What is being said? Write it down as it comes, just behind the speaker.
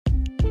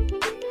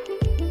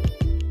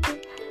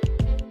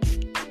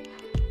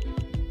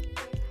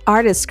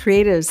Artists,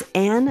 creatives,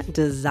 and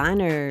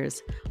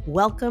designers,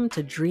 welcome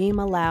to Dream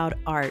Aloud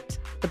Art,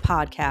 the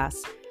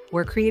podcast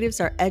where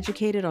creatives are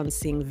educated on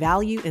seeing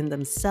value in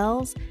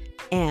themselves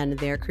and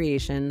their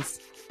creations.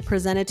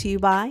 Presented to you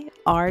by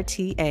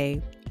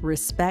RTA,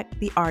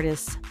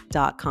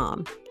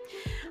 respecttheartist.com.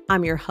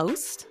 I'm your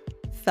host,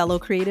 fellow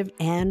creative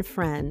and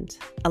friend,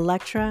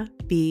 Electra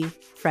B.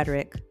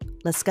 Frederick.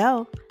 Let's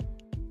go.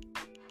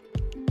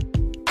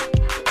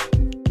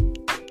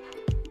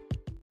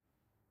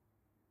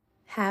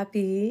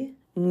 Happy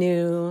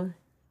New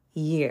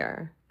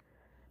Year.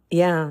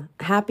 Yeah,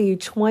 happy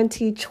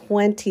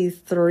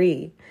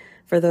 2023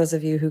 for those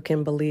of you who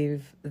can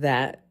believe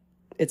that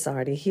it's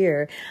already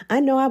here. I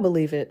know I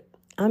believe it.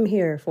 I'm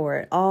here for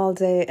it all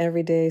day,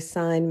 every day.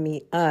 Sign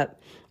me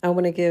up. I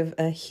want to give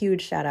a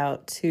huge shout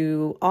out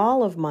to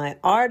all of my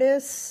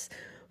artists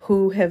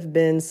who have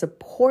been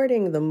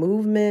supporting the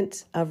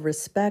movement of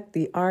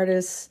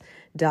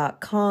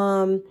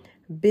respecttheartist.com.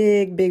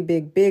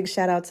 Big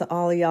shout out to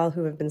all of y'all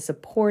who have been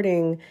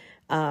supporting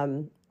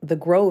the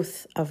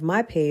growth of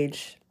my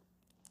page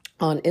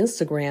on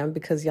Instagram,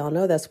 because y'all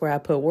know that's where I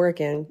put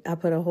work in. I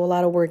put a whole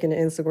lot of work into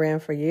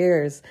Instagram for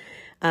years.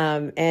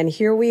 And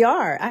here we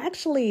are. I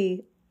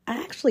actually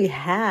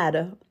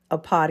had a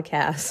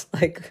podcast.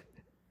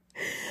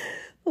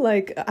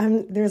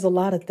 There's a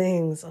lot of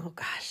things. Oh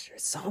gosh,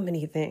 there's so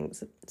many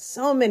things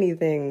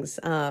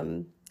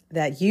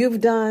that you've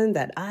done,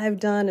 that I've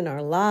done in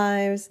our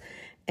lives.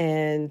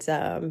 And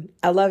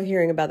I love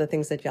hearing about the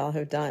things that y'all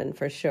have done,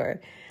 for sure.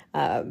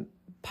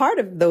 Part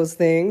of those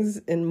things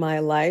in my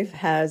life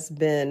has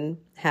been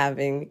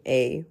having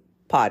a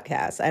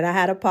podcast. And I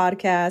had a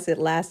podcast. It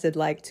lasted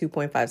like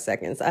 2.5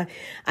 seconds. I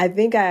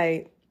think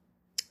I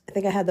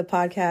had the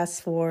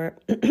podcast for,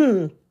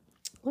 let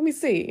me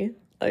see,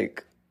 I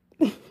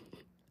don't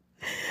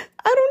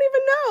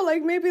even know,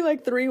 maybe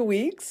 3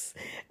 weeks.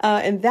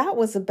 And that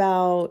was in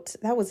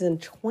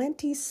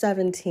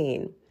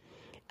 2017.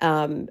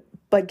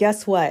 But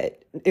guess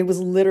what? It was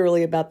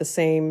literally about the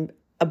same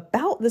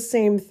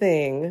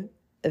thing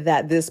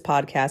that this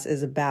podcast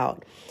is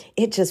about.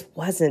 It just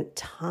wasn't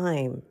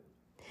time.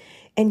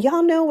 And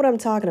y'all know what I'm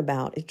talking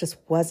about. It just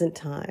wasn't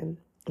time.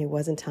 It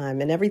wasn't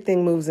time. And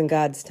everything moves in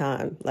God's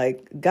time.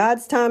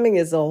 God's timing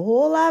is a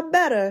whole lot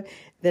better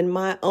than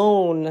my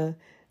own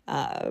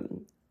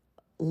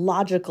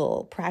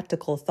logical,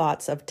 practical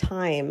thoughts of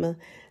time.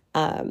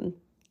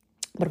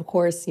 But of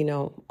course,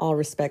 all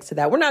respects to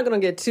that. We're not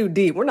going to get too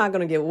deep. We're not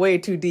going to get way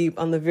too deep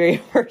on the very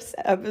first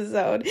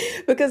episode,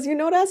 because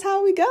that's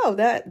how we go.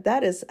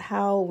 That is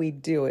how we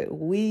do it.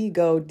 We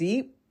go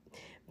deep.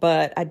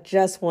 But I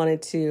just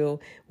wanted to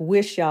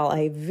wish y'all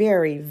a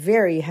very,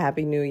 very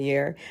happy new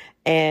year.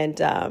 And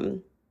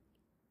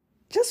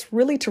just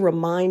really to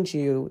remind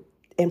you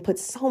and put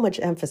so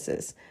much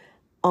emphasis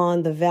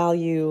on the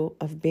value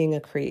of being a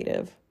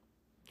creative.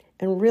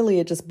 And really,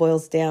 it just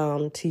boils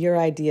down to your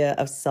idea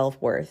of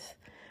self-worth.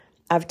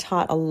 I've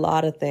taught a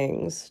lot of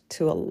things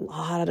to a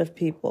lot of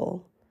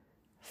people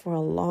for a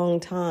long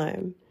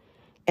time.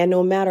 And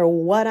no matter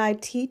what I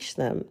teach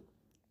them,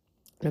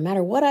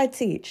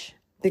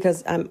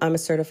 because I'm a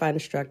certified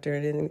instructor,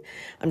 and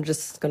I'm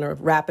just going to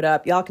wrap it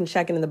up. Y'all can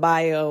check it in the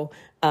bio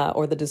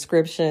or the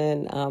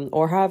description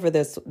or however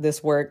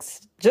this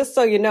works. Just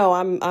so you know,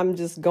 I'm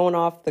just going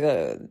off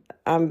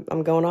I'm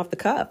going off the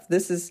cuff.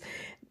 This is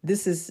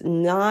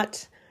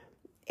not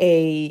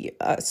a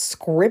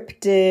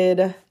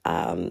scripted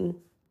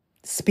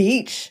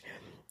speech.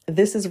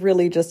 This is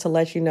really just to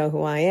let you know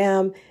who I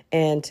am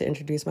and to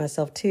introduce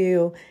myself to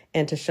you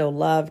and to show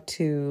love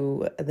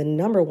to the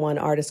number one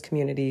artist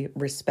community,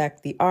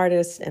 Respect the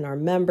Artists, and our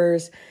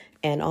members,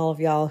 and all of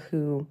y'all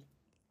who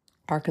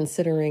are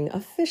considering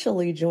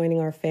officially joining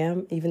our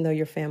fam, even though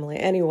you're family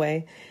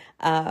anyway.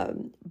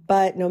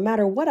 But no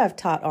matter what I've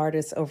taught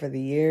artists over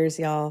the years,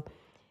 y'all,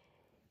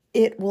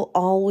 it will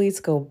always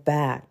go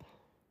back.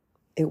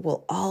 It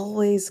will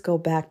always go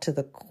back to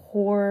the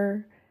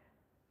core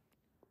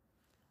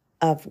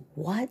of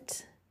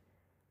what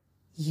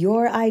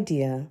your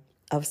idea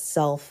of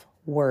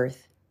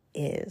self-worth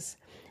is.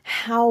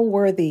 How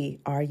worthy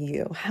are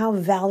you? How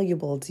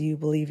valuable do you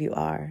believe you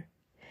are?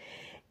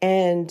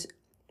 And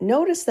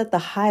notice that the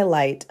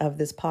highlight of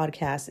this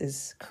podcast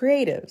is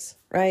creatives,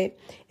 right?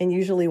 And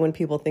usually when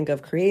people think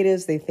of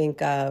creatives, they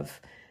think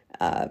of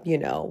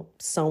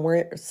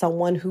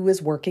someone who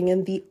is working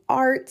in the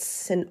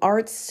arts, and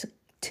arts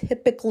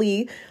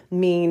typically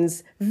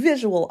means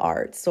visual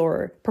arts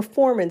or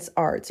performance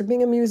arts or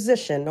being a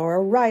musician or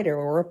a writer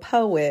or a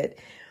poet,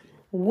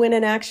 when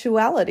in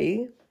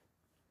actuality,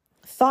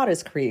 thought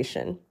is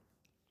creation.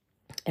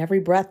 Every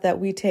breath that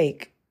we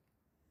take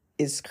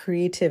is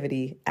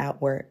creativity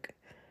at work.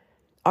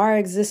 Our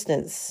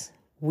existence,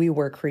 we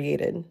were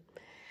created.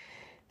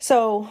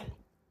 So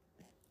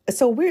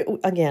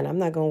I'm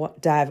not going to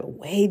dive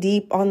way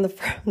deep on the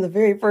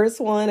very first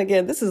one.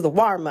 Again, this is the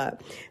warm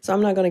up. So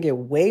I'm not going to get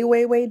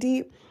way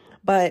deep,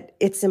 but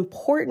it's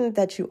important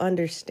that you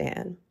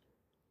understand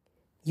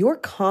your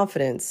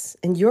confidence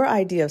and your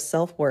idea of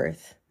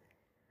self-worth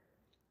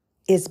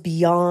is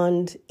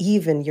beyond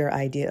even your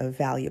idea of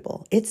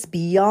valuable. It's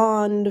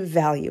beyond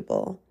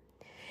valuable.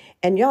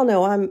 And y'all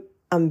know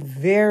I'm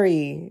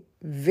very,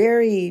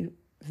 very,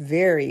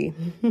 very,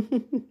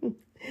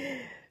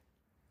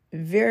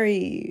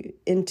 very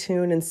in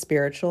tune and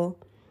spiritual.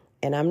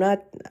 And I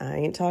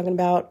ain't talking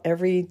about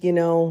every,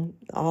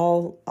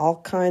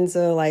 all kinds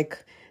of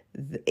like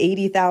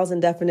 80,000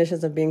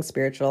 definitions of being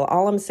spiritual.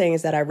 All I'm saying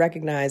is that I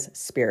recognize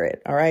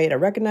spirit. All right. I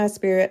recognize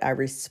spirit. I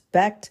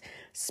respect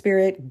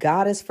spirit.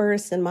 God is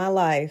first in my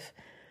life.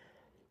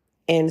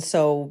 And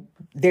so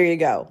there you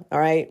go. All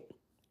right.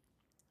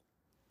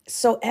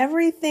 So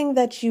everything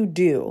that you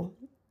do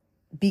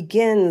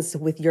begins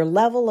with your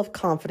level of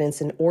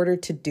confidence in order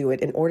to do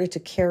it, in order to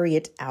carry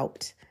it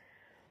out.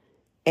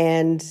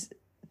 And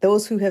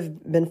those who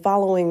have been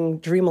following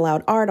Dream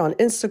Aloud Art on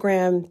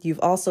Instagram, you've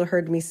also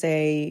heard me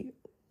say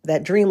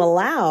that Dream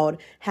Aloud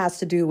has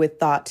to do with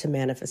thought to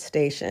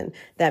manifestation.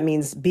 That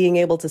means being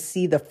able to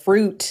see the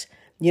fruit.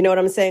 You know what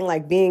I'm saying?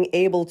 Like being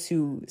able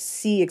to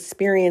see,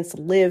 experience,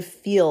 live,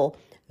 feel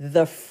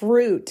the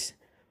fruit,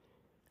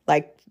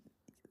 like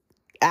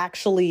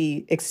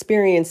actually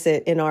experience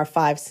it in our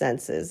five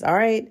senses. All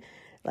right.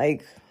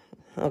 Like,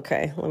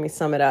 okay, let me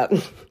sum it up.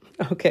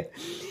 Okay.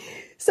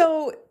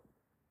 So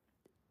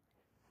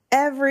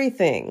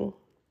everything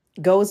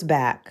goes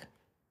back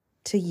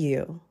to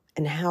you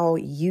and how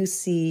you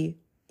see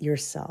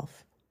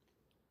yourself.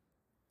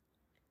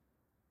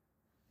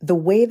 The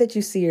way that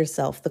you see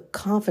yourself, the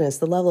confidence,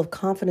 the level of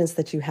confidence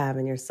that you have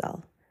in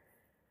yourself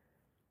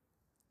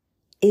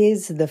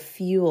is the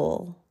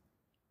fuel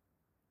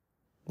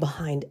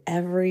behind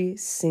every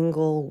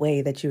single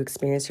way that you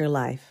experience your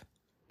life.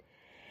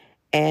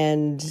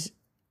 And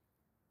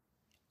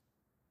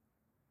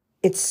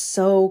it's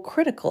so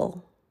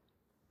critical.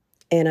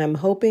 And I'm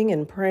hoping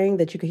and praying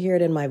that you can hear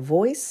it in my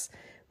voice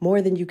more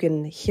than you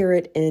can hear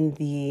it in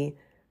the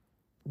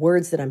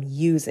words that I'm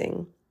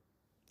using.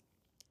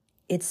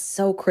 It's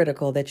so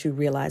critical that you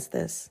realize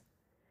this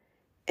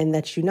and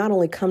that you not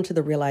only come to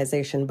the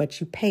realization, but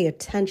you pay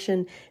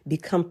attention,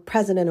 become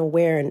present and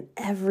aware in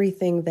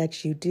everything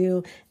that you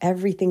do,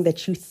 everything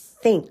that you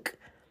think.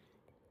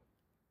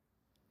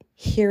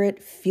 Hear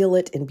it, feel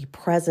it, and be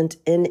present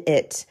in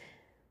it.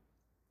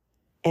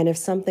 And if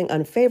something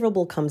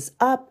unfavorable comes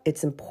up,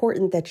 it's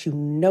important that you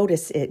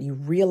notice it, you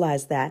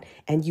realize that,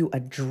 and you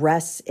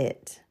address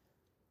it.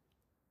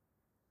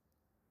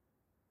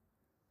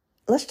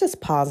 Let's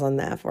just pause on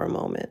that for a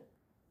moment.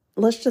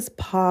 Let's just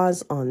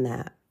pause on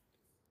that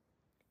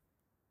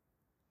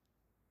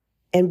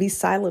and be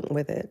silent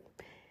with it.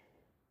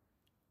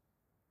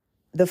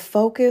 The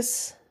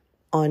focus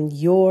on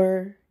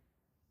your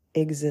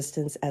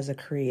existence as a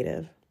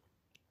creative.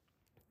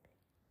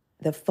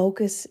 The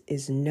focus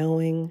is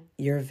knowing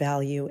your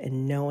value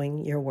and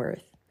knowing your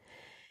worth.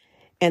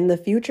 And the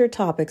future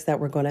topics that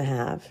we're going to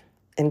have,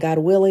 and God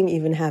willing,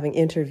 even having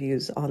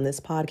interviews on this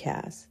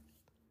podcast,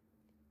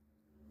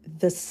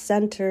 the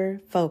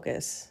center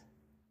focus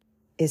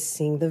is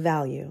seeing the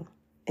value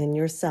in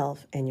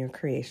yourself and your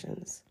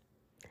creations.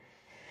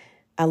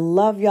 I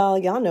love y'all.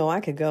 Y'all know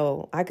I could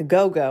go. I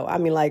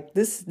mean, like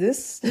this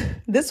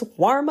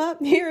warm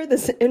up here,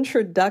 this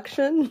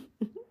introduction,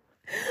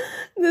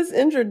 we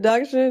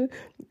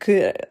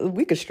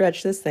could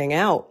stretch this thing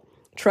out.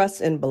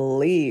 Trust and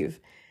believe.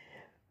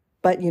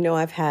 But,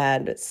 I've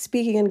had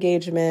speaking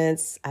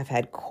engagements, I've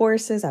had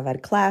courses, I've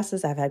had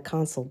classes, I've had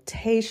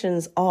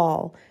consultations,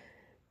 all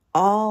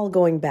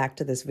going back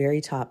to this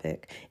very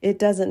topic. It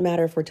doesn't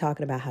matter if we're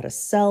talking about how to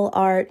sell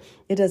art.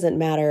 It doesn't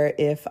matter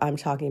if I'm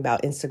talking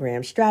about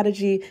Instagram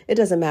strategy. It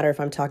doesn't matter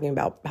if I'm talking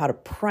about how to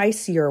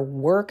price your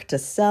work to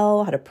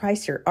sell, how to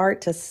price your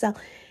art to sell.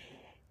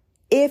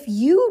 If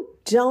you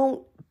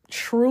don't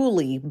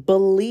truly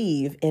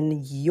believe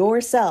in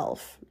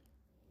yourself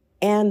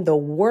and the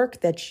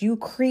work that you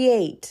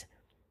create,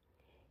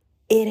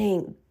 it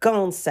ain't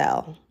gonna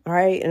sell, all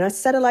right? And I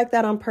said it like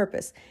that on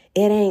purpose.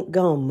 It ain't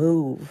gonna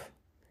move.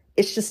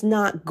 It's just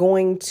not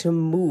going to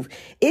move.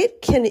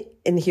 It can,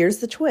 and here's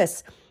the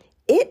twist,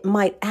 it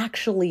might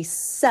actually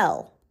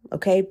sell,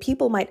 okay?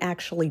 People might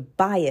actually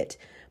buy it,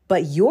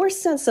 but your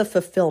sense of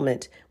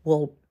fulfillment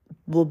will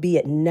be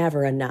at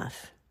never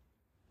enough.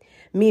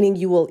 Meaning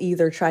you will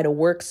either try to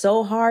work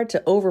so hard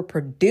to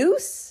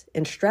overproduce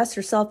and stress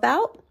yourself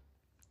out,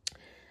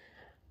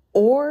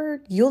 or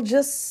you'll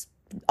just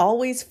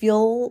always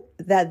feel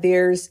that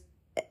there's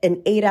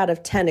an 8 out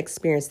of 10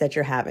 experience that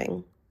you're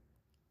having.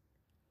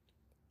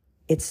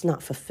 It's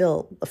not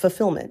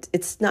fulfillment.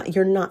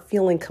 You're not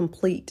feeling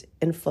complete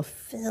and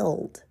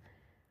fulfilled.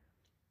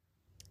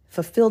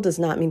 Fulfilled does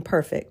not mean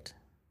perfect.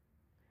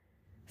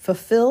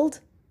 Fulfilled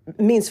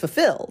means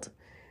fulfilled.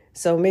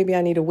 So maybe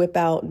I need to whip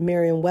out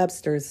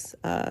Merriam-Webster's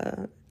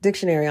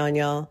dictionary on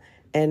y'all,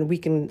 and we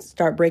can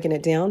start breaking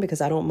it down, because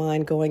I don't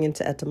mind going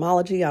into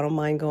etymology. I don't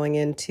mind going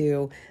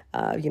into,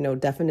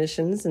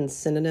 definitions and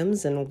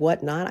synonyms and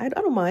whatnot. I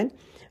don't mind.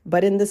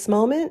 But in this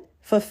moment,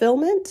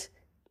 fulfillment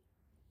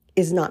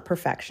is not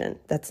perfection.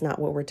 That's not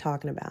what we're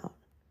talking about.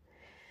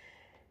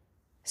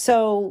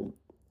 So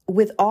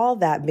with all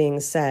that being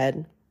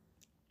said,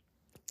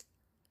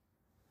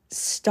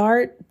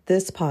 start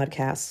this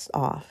podcast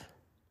off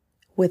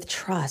with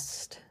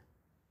trust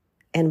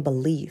and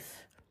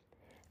belief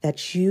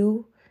that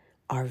you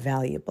are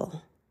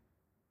valuable.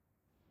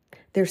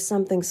 There's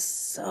something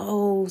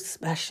so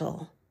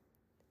special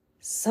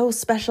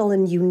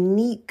and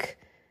unique.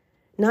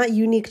 Not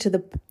unique to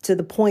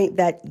the point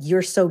that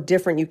you're so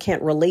different you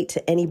can't relate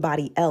to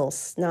anybody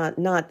else.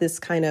 Not this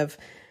kind of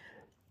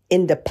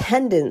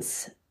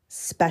independence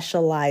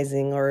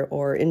specializing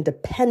or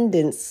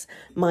independence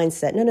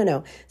mindset.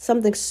 No.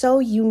 Something so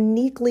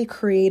uniquely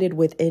created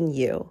within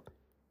you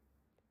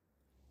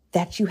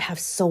that you have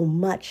so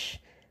much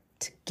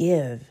to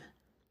give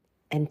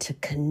and to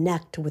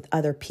connect with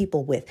other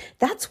people with.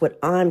 That's what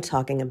I'm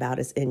talking about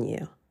is in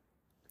you.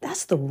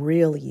 That's the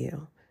real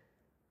you.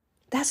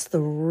 That's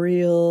the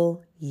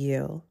real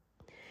you.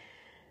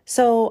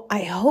 So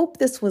I hope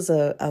this was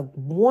a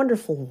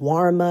wonderful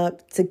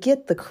warm-up to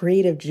get the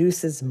creative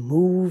juices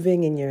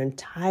moving in your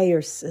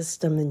entire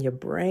system, in your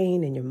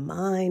brain, in your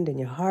mind, in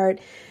your heart,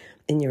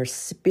 in your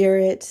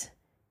spirit,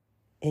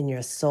 in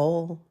your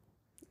soul,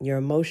 your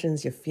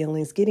emotions, your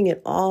feelings, getting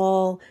it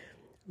all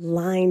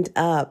lined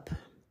up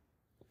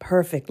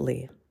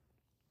perfectly.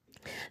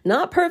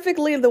 Not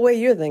perfectly the way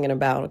you're thinking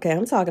about, okay?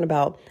 I'm talking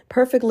about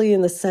perfectly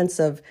in the sense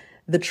of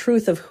the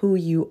truth of who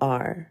you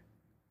are.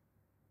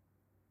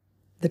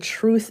 The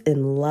truth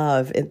in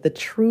love, the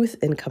truth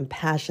in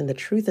compassion, the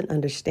truth in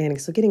understanding.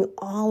 So getting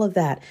all of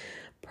that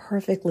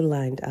perfectly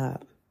lined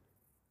up.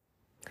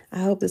 I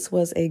hope this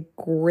was a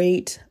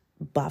great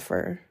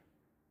buffer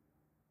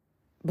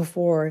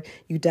before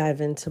you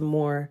dive into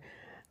more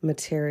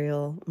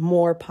material,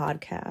 more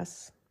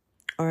podcasts.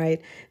 All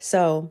right.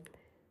 So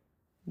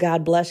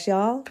God bless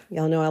y'all.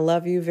 Y'all know I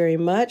love you very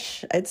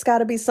much. It's got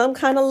to be some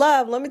kind of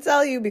love, let me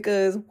tell you,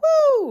 because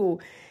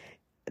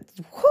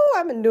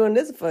I've been doing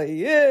this for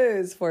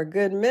years, for a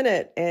good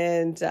minute,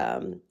 and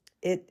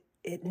it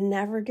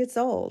never gets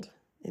old.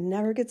 It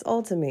never gets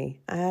old to me.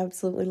 I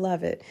absolutely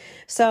love it.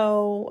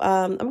 So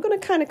I'm going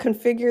to kind of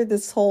configure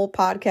this whole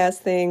podcast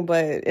thing,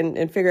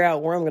 and figure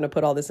out where I'm going to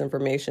put all this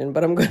information.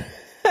 But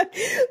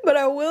but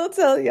I will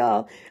tell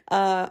y'all,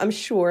 I'm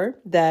sure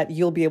that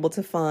you'll be able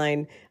to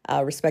find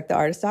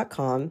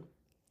respecttheartist.com.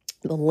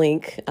 The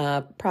link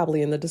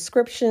probably in the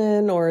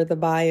description or the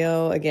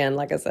bio. Again,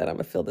 like I said, I'm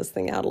going to fill this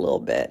thing out a little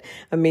bit.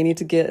 I may need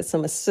to get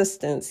some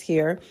assistance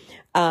here.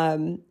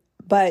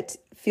 But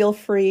feel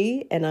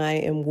free, and I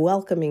am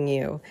welcoming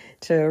you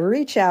to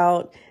reach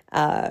out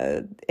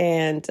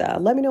and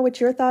let me know what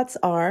your thoughts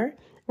are.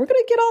 We're going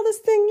to get all this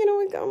thing,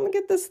 I'm going to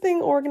get this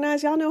thing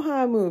organized. Y'all know how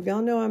I move.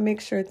 Y'all know I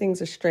make sure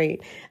things are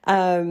straight.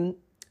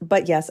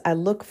 But yes, I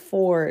look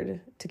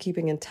forward to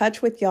keeping in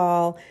touch with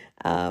y'all.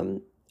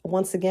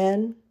 Once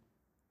again,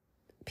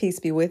 peace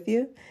be with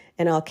you,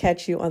 and I'll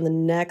catch you on the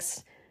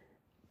next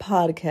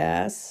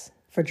podcast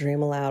for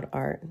Dream Aloud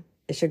Art.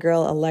 It's your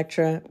girl,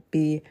 Electra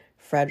B.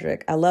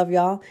 Frederick. I love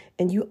y'all,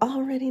 and you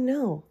already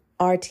know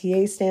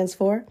RTA stands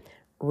for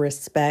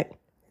Respect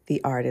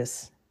the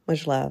Artist.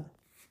 Much love.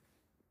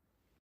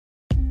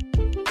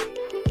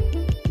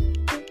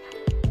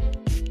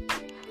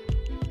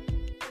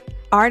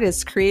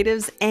 Artists,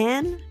 creatives,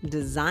 and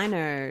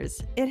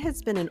designers, it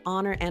has been an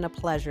honor and a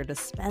pleasure to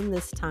spend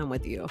this time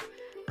with you.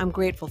 I'm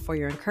grateful for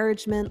your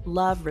encouragement,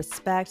 love,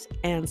 respect,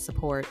 and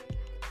support.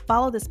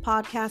 Follow this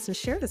podcast and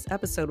share this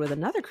episode with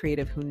another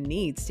creative who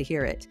needs to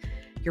hear it.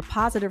 Your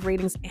positive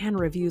ratings and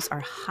reviews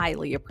are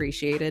highly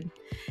appreciated.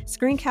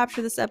 Screen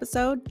capture this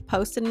episode,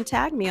 post it, and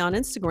tag me on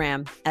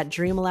Instagram at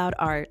Dream Aloud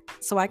Art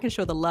so I can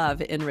show the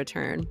love in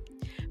return.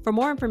 For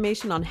more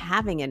information on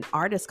having an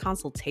artist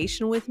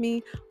consultation with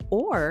me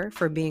or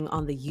for being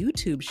on the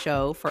YouTube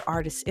show for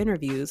artist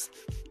interviews,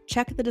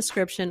 check the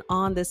description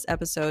on this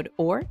episode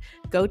or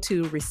go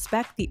to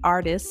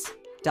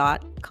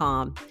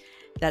respecttheartist.com.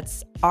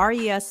 That's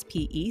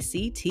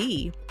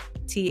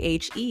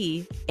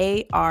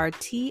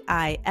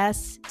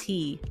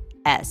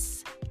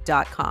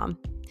RespecttheArtists.com.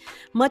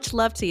 Much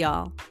love to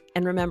y'all.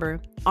 And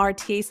remember,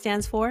 RTA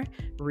stands for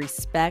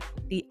Respect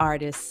the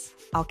Artists.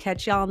 I'll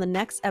catch y'all on the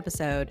next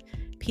episode.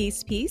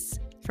 Peace, peace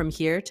from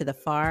here to the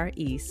Far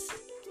East.